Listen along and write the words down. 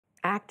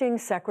Acting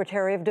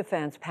Secretary of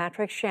Defense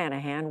Patrick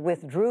Shanahan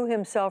withdrew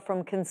himself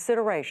from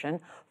consideration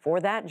for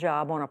that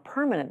job on a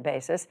permanent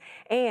basis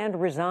and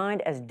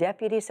resigned as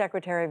Deputy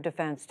Secretary of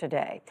Defense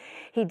today.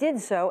 He did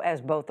so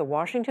as both the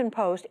Washington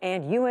Post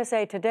and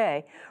USA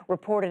Today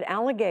reported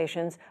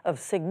allegations of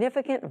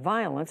significant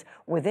violence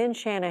within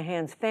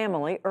Shanahan's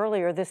family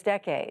earlier this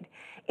decade,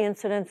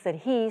 incidents that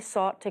he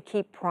sought to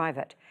keep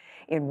private.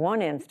 In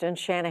one instance,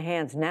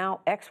 Shanahan's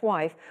now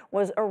ex-wife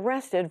was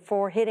arrested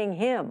for hitting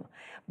him.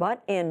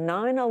 But in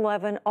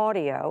 9/11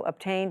 audio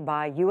obtained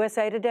by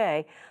USA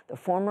Today, the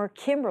former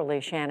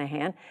Kimberly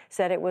Shanahan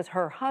said it was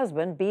her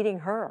husband beating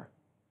her.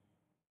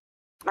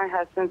 My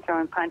husband's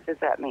throwing punches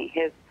at me.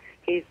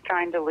 He's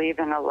trying to leave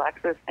in a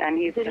Lexus, and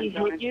he's Did he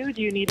hit you?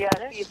 Do you need a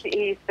medic?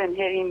 He's been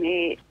hitting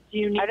me. Do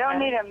you need I don't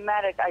medic? need a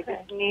medic.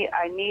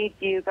 I need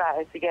you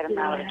guys to get him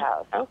out of the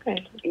house.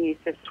 Okay. He's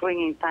just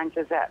swinging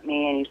punches at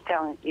me,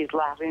 and he's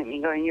laughing at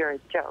me, going, "You're a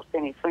joke,"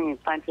 and he's swinging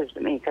punches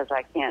at me because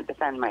I can't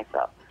defend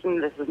myself.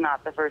 And this is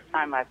not the first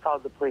time I've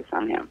called the police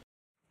on him.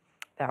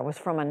 That was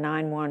from a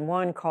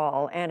 911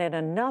 call. And in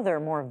another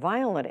more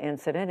violent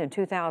incident in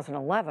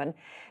 2011,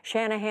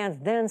 Shanahan's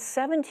then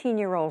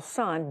 17-year-old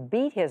son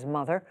beat his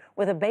mother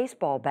with a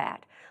baseball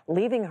bat,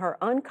 leaving her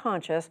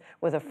unconscious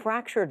with a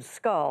fractured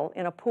skull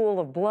in a pool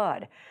of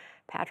blood.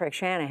 Patrick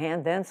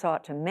Shanahan then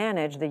sought to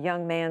manage the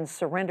young man's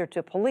surrender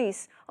to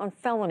police on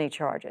felony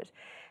charges.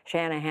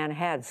 Shanahan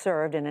had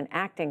served in an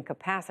acting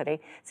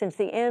capacity since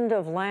the end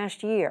of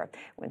last year,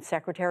 when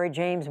Secretary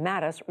James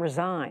Mattis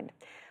resigned.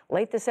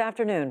 Late this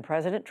afternoon,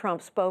 President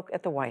Trump spoke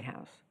at the White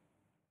House.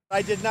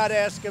 I did not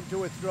ask him to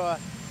withdraw.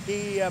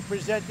 He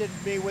presented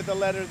me with a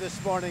letter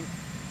this morning.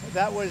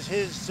 That was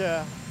his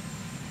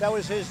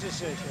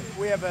decision.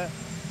 We have a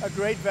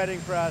great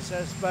vetting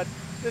process, but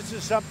this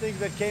is something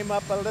that came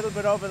up a little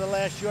bit over the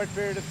last short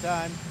period of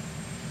time.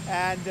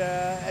 And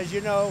as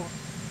you know,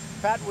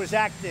 Pat was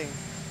acting.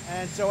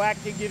 And so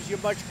acting gives you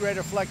much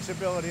greater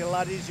flexibility, a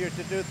lot easier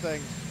to do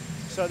things.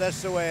 So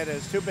that's the way it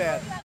is. Too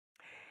bad.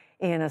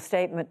 In a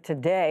statement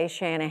today,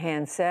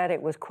 Shanahan said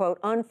it was, quote,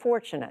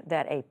 unfortunate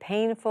that a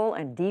painful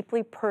and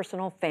deeply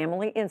personal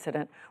family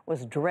incident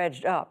was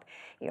dredged up.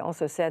 He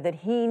also said that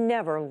he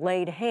never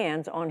laid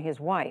hands on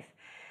his wife.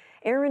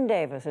 Aaron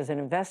Davis is an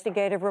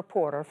investigative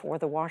reporter for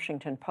The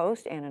Washington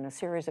Post, and in a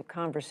series of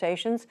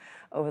conversations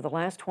over the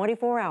last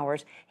 24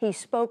 hours, he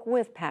spoke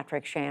with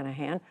Patrick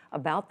Shanahan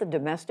about the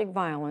domestic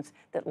violence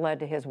that led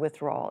to his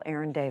withdrawal.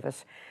 Aaron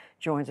Davis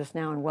joins us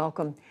now, and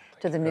welcome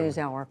to the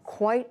NewsHour.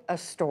 Quite a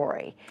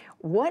story.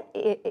 What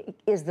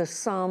is the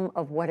sum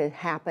of what had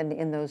happened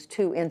in those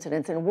two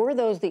incidents, and were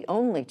those the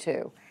only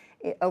two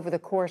over the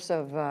course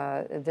of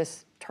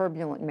this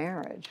turbulent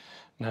marriage?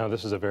 Now,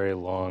 this is a very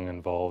long,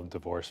 involved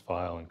divorce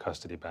file and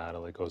custody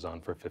battle. It goes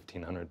on for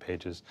 1,500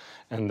 pages,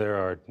 and there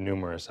are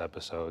numerous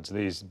episodes,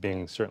 these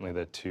being certainly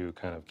the two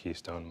kind of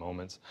keystone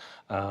moments.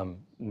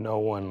 No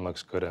one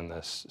looks good in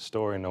this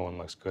story. No one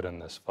looks good in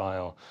this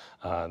file.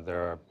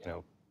 There are,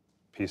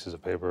 pieces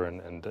of paper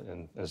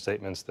and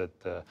statements that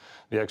the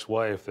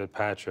ex-wife, that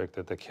Patrick,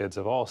 that the kids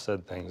have all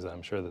said things that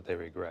I'm sure that they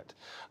regret.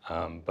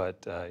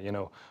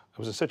 It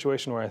was a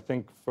situation where I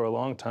think for a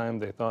long time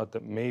they thought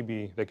that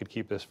maybe they could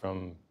keep this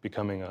from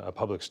becoming a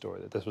public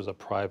story, that this was a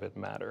private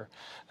matter.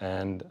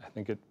 And I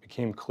think it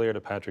became clear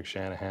to Patrick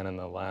Shanahan in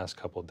the last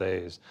couple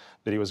days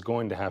that he was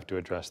going to have to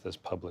address this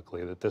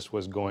publicly, that this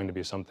was going to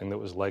be something that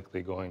was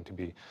likely going to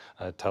be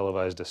a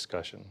televised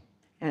discussion.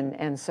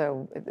 And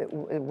so it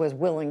was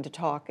willing to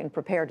talk and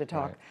prepared to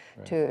talk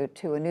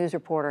to a news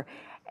reporter.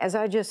 As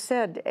I just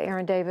said,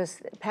 Aaron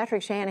Davis,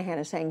 Patrick Shanahan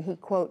is saying he,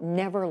 quote,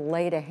 never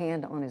laid a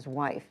hand on his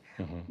wife.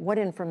 Mm-hmm. What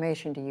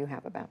information do you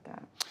have about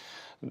that?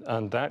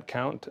 On that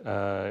count,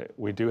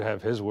 we do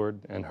have his word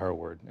and her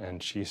word,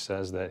 and she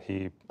says that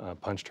he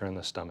punched her in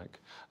the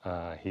stomach.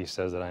 He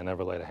says that I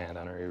never laid a hand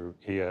on her.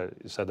 He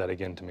said that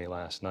again to me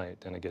last night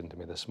and again to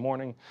me this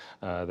morning,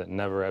 that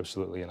never,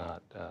 absolutely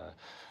not.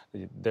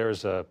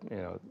 There's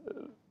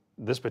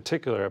this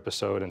particular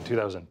episode in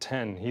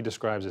 2010, he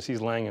describes as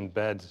he's laying in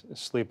bed,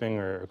 sleeping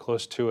or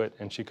close to it,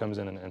 and she comes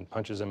in and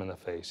punches him in the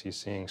face. He's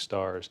seeing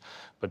stars,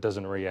 but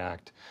doesn't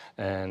react.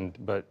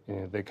 But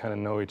they kind of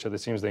know each other. It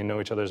seems they know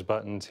each other's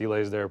buttons. He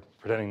lays there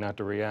pretending not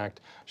to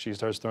react. She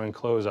starts throwing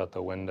clothes out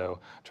the window,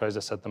 tries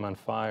to set them on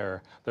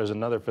fire. There's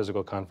another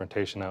physical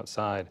confrontation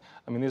outside.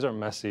 I mean, these are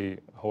messy,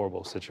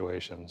 horrible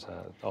situations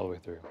all the way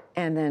through.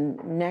 And then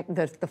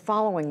the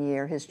following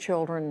year, his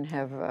children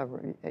have,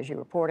 as you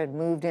reported,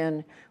 moved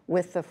in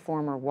with the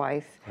former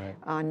wife,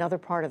 another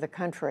part of the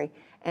country.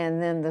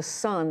 And then the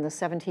son, the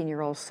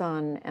 17-year-old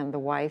son, and the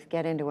wife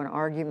get into an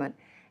argument,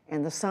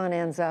 and the son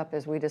ends up,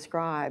 as we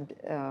described,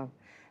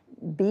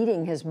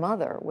 beating his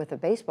mother with a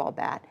baseball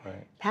bat.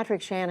 Right.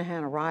 Patrick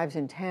Shanahan arrives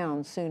in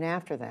town soon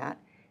after that,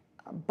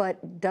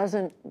 but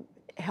doesn't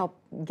help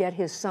get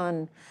his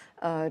son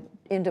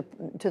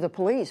to the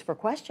police for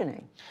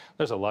questioning.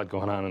 There's a lot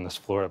going on in this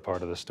Florida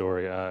part of the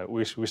story.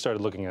 We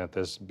started looking at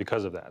this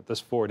because of that,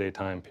 this 4-day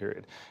time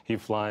period. He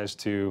flies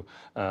to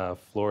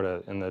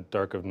Florida in the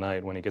dark of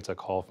night when he gets a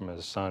call from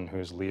his son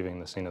who's leaving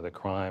the scene of the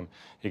crime.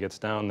 He gets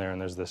down there,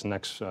 and there's this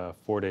next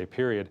 4-day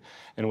period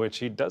in which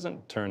he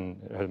doesn't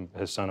turn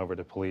his son over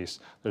to police.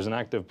 There's an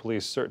active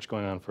police search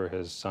going on for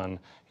his son.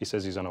 He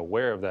says he's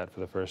unaware of that for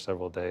the first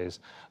several days.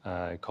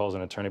 He calls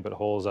an attorney but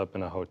holes up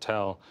in a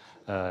hotel.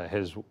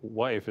 His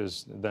wife,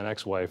 then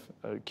ex-wife,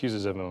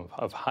 accuses him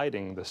of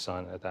hiding the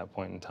son at that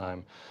point in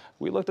time.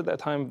 We looked at that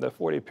time, the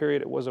 4-day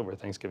period, it was over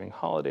Thanksgiving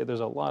holiday.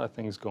 There's a lot of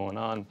things going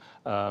on.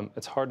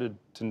 It's hard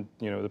to,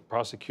 the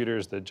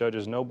prosecutors, the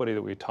judges, nobody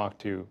that we talked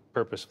to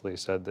purposefully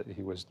said that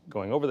he was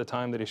going over the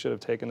time that he should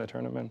have taken to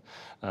turn him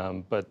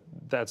in. But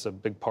that's a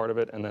big part of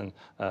it. And then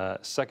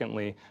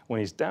secondly, when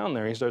he's down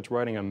there, he starts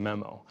writing a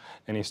memo.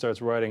 And he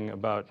starts writing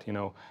about,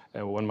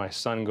 when my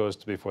son goes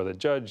before the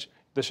judge,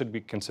 this should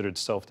be considered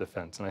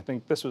self-defense. And I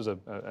think this was an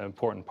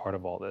important part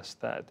of all this,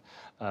 that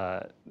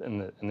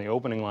in the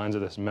opening lines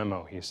of this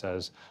memo, he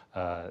says,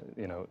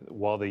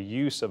 while the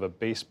use of a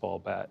baseball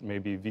bat may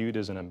be viewed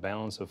as an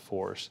imbalance of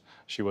force,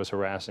 she was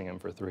harassing him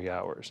for 3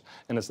 hours.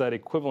 And it's that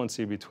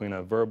equivalency between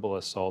a verbal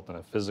assault and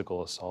a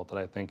physical assault that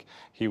I think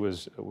he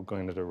was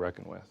going to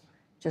reckon with.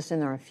 Just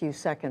in our few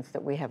seconds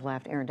that we have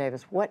left, Aaron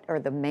Davis, what are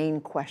the main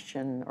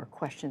questions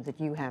that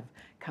you have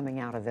coming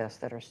out of this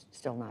that are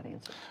still not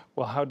answered?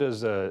 Well, how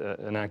does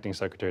an acting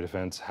Secretary of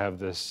Defense have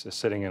this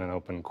sitting in an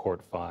open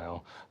court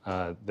file?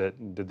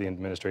 Did the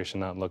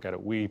administration not look at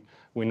it? We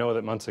know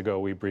that months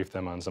ago we briefed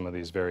them on some of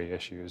these very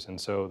issues,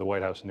 and so the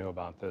White House knew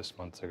about this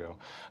months ago.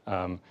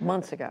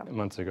 Months ago.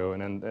 Months ago,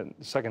 and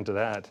second to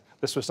that,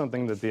 this was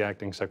something that the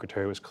acting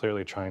secretary was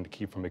clearly trying to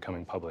keep from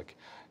becoming public.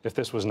 If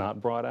this was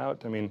not brought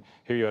out, I mean,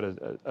 here you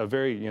had a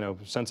very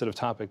sensitive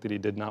topic that he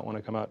did not want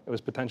to come out. It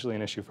was potentially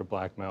an issue for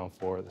blackmail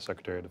for the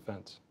Secretary of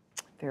Defense.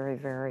 Very,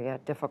 very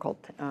difficult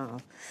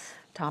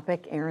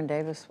topic. Aaron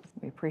Davis,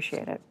 we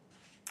appreciate it.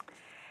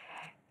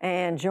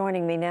 And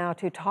joining me now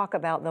to talk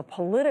about the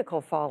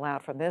political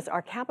fallout from this,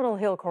 our Capitol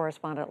Hill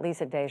correspondent,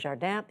 Lisa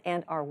Desjardins,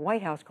 and our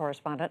White House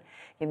correspondent,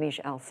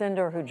 Yamiche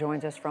Alcindor, who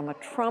joins us from a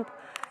Trump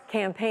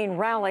campaign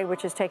rally,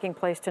 which is taking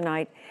place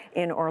tonight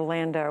in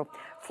Orlando,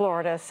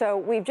 Florida. So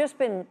we've just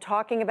been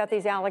talking about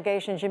these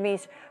allegations.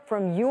 Yamiche,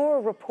 from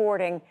your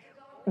reporting,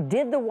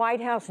 did the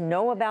White House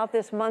know about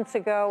this months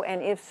ago?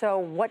 And if so,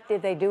 what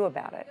did they do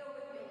about it?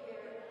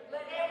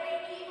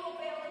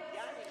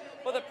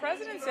 Well, the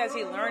president says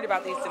he learned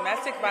about these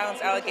domestic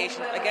violence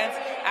allegations against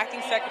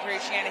Acting Secretary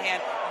Shanahan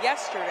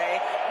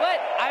yesterday, but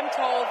I'm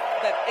told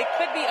that it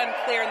could be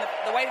unclear, and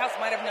the White House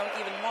might have known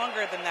even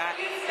longer than that.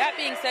 That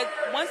being said,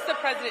 once the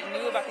president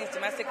knew about these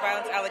domestic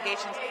violence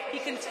allegations, he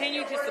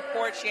continued to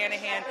support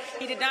Shanahan.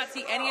 He did not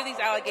see any of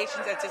these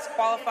allegations as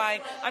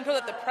disqualifying. I'm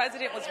told that the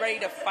president was ready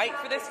to fight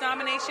for this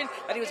nomination,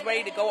 that he was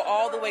ready to go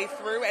all the way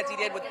through, as he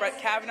did with Brett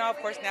Kavanaugh, of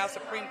course, now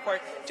Supreme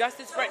Court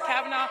Justice Brett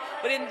Kavanaugh.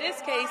 But in this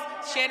case,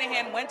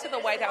 Shanahan went to the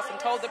White House and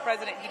told the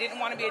president he didn't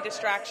want to be a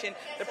distraction.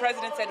 The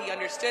president said he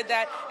understood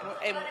that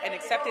and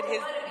accepted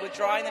his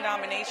withdrawing the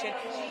nomination.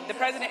 The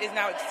president is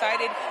now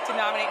excited to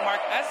nominate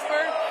Mark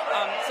Esper.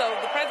 So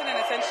the president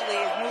essentially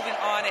is moving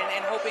on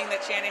and hoping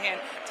that Shanahan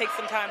takes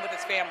some time with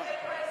his family.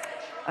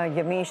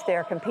 Yamiche,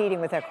 they're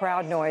competing with that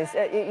crowd noise.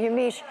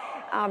 Yamiche,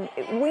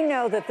 we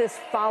know that this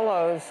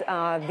follows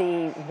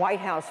the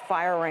White House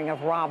firing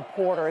of Rob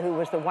Porter, who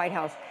was the White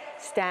House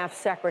staff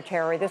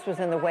secretary. This was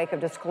in the wake of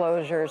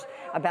disclosures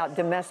about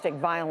domestic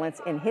violence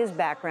in his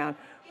background,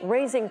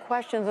 raising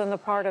questions on the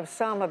part of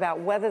some about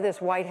whether this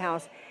White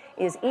House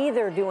is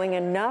either doing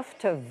enough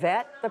to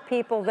vet the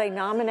people they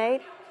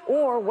nominate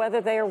or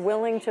whether they are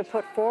willing to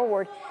put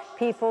forward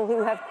people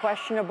who have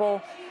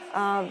questionable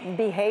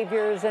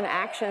behaviors and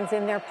actions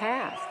in their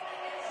past.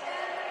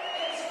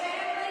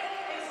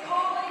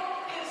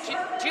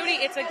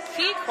 Judy, it's a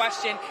key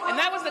question, and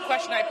that was the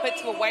question I put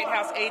to a White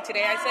House aide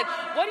today. I said,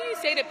 what do you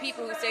say to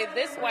people who say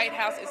this White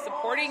House is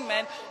supporting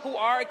men who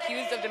are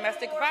accused of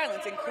domestic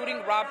violence,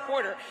 including Rob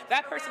Porter?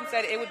 That person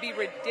said it would be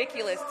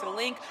ridiculous to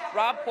link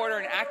Rob Porter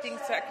and Acting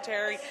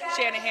Secretary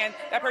Shanahan.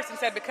 That person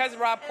said because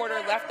Rob Porter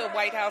left the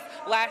White House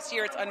last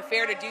year, it's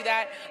unfair to do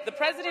that. The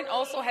president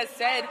also has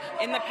said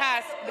in the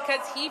past, because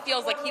he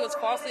feels like he was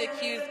falsely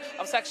accused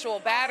of sexual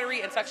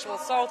battery and sexual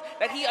assault,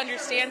 that he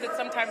understands that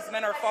sometimes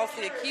men are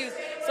falsely accused.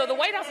 So the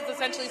White House is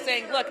essentially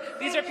saying, look,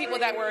 these are people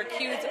that were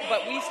accused,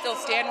 but we still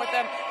stand with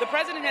them. The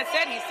president has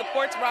said he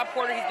supports Rob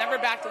Porter. He's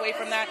never backed away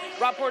from that.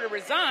 Rob Porter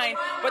resigned,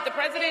 but the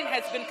president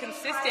has been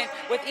consistent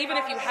with even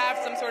if you have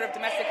some sort of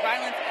domestic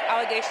violence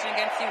allegation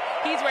against you,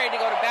 he's ready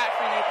to go to bat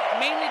for you,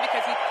 mainly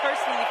because he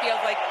personally feels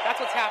like that's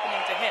what's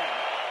happening to him.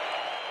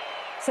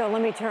 So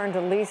let me turn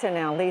to Lisa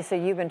now. Lisa,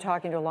 you've been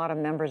talking to a lot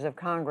of members of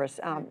Congress.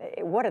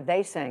 What are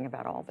they saying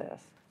about all this?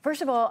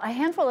 First of all, a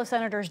handful of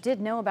senators did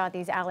know about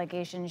these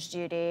allegations,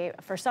 Judy,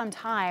 for some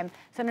time.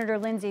 Senator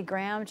Lindsey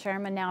Graham,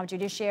 chairman now of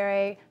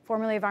Judiciary,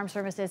 formerly of Armed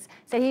Services,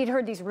 said he'd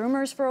heard these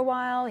rumors for a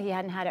while. He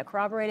hadn't had it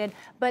corroborated.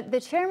 But the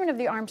chairman of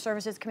the Armed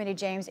Services Committee,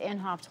 James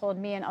Inhofe, told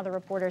me and other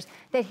reporters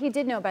that he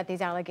did know about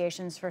these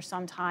allegations for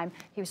some time.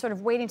 He was sort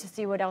of waiting to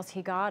see what else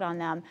he got on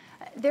them.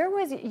 There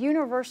was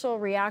universal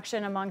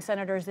reaction among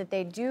senators that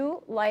they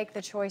do like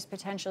the choice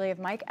potentially of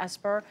Mike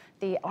Esper,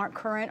 the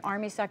current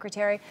Army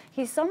Secretary.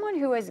 He's someone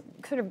who has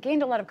sort of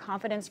gained a lot of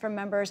confidence from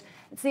members.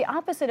 It's the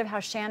opposite of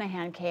how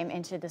Shanahan came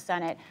into the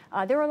Senate.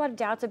 There were a lot of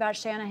doubts about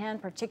Shanahan,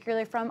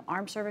 particularly from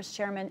Armed Service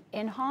Chairman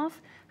Inhofe,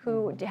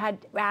 who had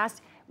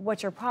asked,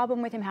 what's your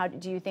problem with him? How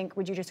do you think,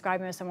 would you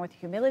describe him as someone with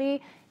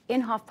humility?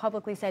 Inhofe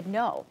publicly said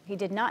no, he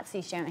did not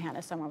see Shanahan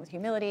as someone with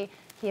humility.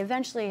 He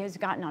eventually has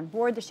gotten on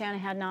board the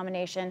Shanahan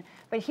nomination.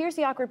 But here's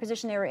the awkward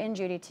position they were in,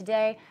 Judy.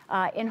 Today,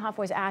 Inhofe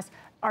was asked,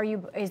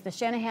 is the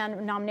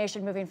Shanahan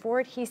nomination moving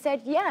forward? He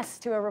said yes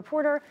to a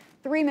reporter.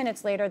 3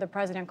 minutes later, the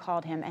president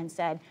called him and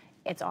said,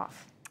 it's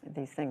off.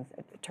 These things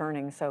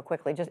turning so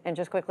quickly.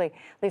 Just quickly,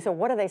 Lisa,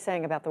 what are they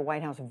saying about the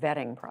White House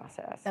vetting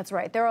process? That's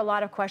right. There are a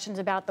lot of questions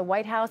about the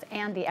White House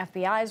and the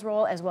FBI's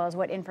role, as well as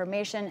what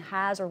information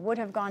has or would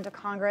have gone to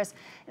Congress.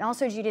 And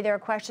also, Judy, there are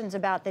questions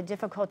about the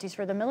difficulties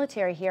for the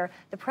military here.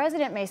 The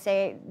president may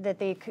say that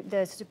the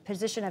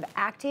position of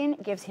acting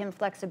gives him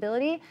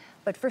flexibility,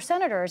 but for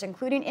senators,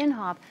 including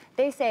Inhofe,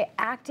 they say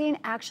acting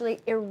actually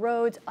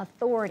erodes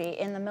authority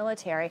in the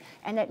military,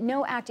 and that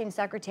no acting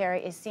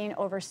secretary is seen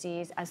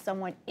overseas as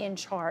someone in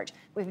charge.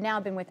 We've now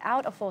been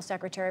without a full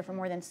secretary for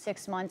more than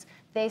 6 months.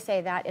 They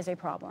say that is a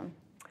problem.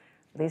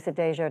 Lisa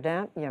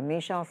Desjardins,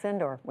 Yamiche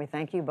Alcindor, we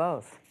thank you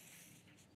both.